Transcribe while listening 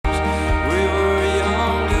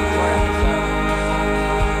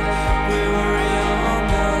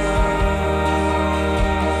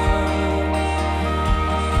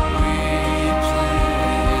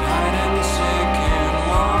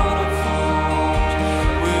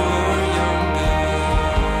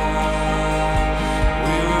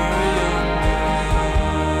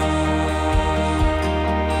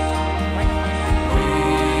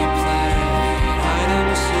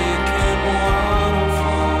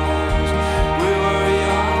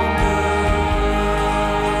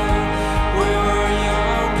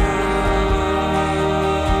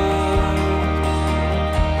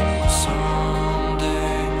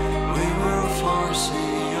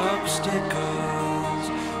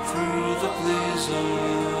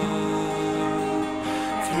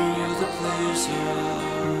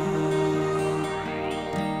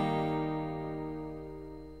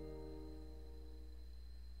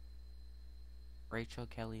Rachel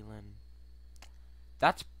Kelly Lynn.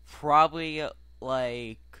 That's probably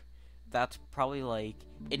like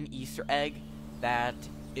an Easter egg that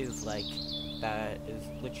is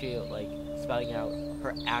literally like spelling out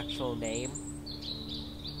her actual name,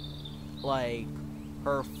 like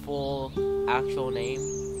her full actual name.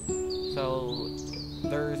 So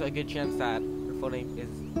there's a good chance that her full name is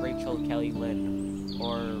Rachel Kelly Lynn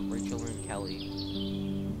or Rachel Lynn Kelly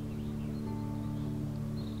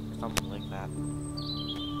or something like that.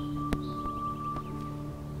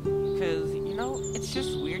 Because, you know, it's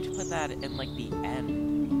just weird to put that in, like, the end.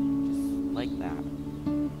 Just like that.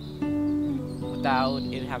 Without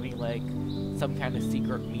it having, like, some kind of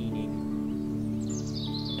secret meaning.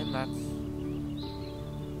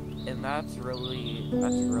 And that's really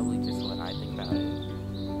just what I think about it.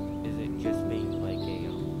 Is it just being, like,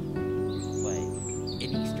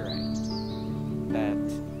 an Easter egg that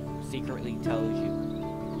secretly tells you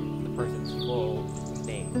the person's full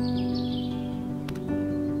name.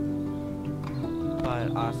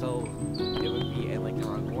 But also, it would be in like the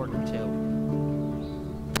wrong order too.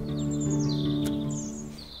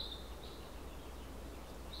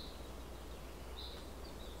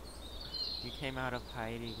 You came out of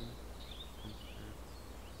hiding.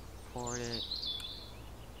 Report it.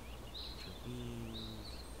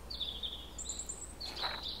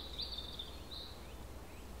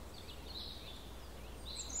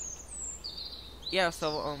 Yeah,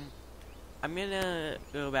 so I'm gonna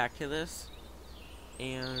go back to this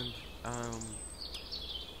and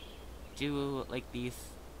do like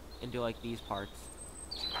these parts.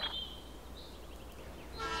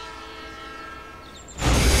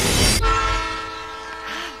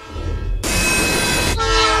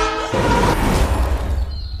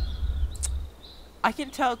 I can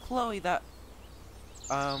tell Chloe that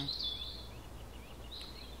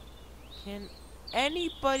can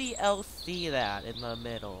anybody else see that in the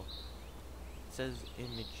middle? It says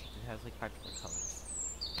image. It has like 5 different colors.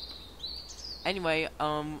 Anyway,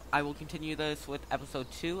 I will continue this with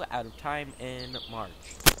episode 2 out of time in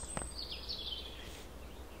March.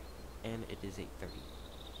 And it is 8:30.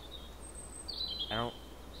 I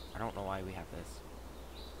don't know why we have this.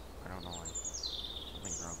 I don't know why.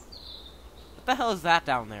 Something broke. What the hell is that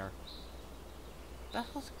down there? What the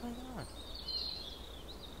hell's going on?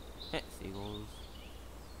 Seagulls.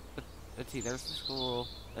 Let's see, there's the school,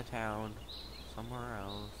 the town, somewhere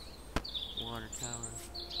else. Water tower.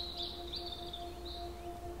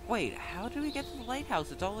 Wait, how do we get to the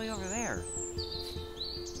lighthouse? It's all the way over there.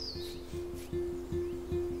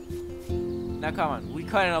 Now come on, we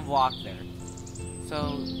couldn't have walked there.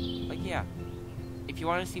 So, like, yeah. If you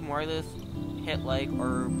want to see more of this, hit like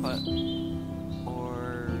or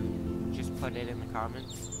just put it in the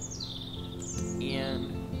comments.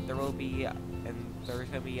 And there's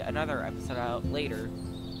gonna be another episode out later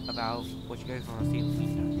about what you guys want to see in the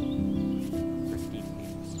meantime. For Steam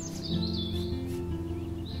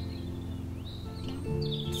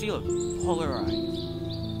games. See, look, polarized.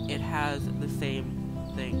 It has the same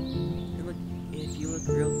thing. And look, if you look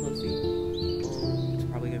real closely, it's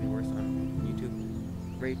probably gonna be worse on YouTube.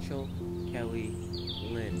 Rachel Kelly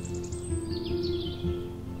Lynn.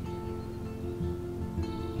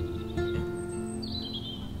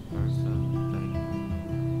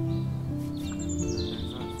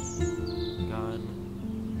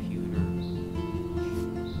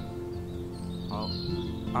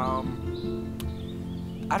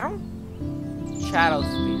 I don't... Shadow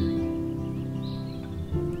Spirit.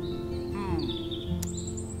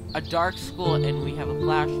 A dark school and we have a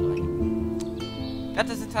flashlight. That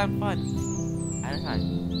doesn't sound fun. At a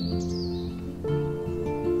time.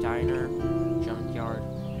 Diner, junkyard,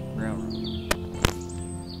 railroad.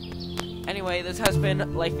 Anyway, this has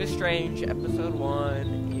been Life is Strange, episode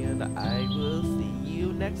 1, and I will see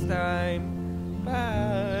you next time.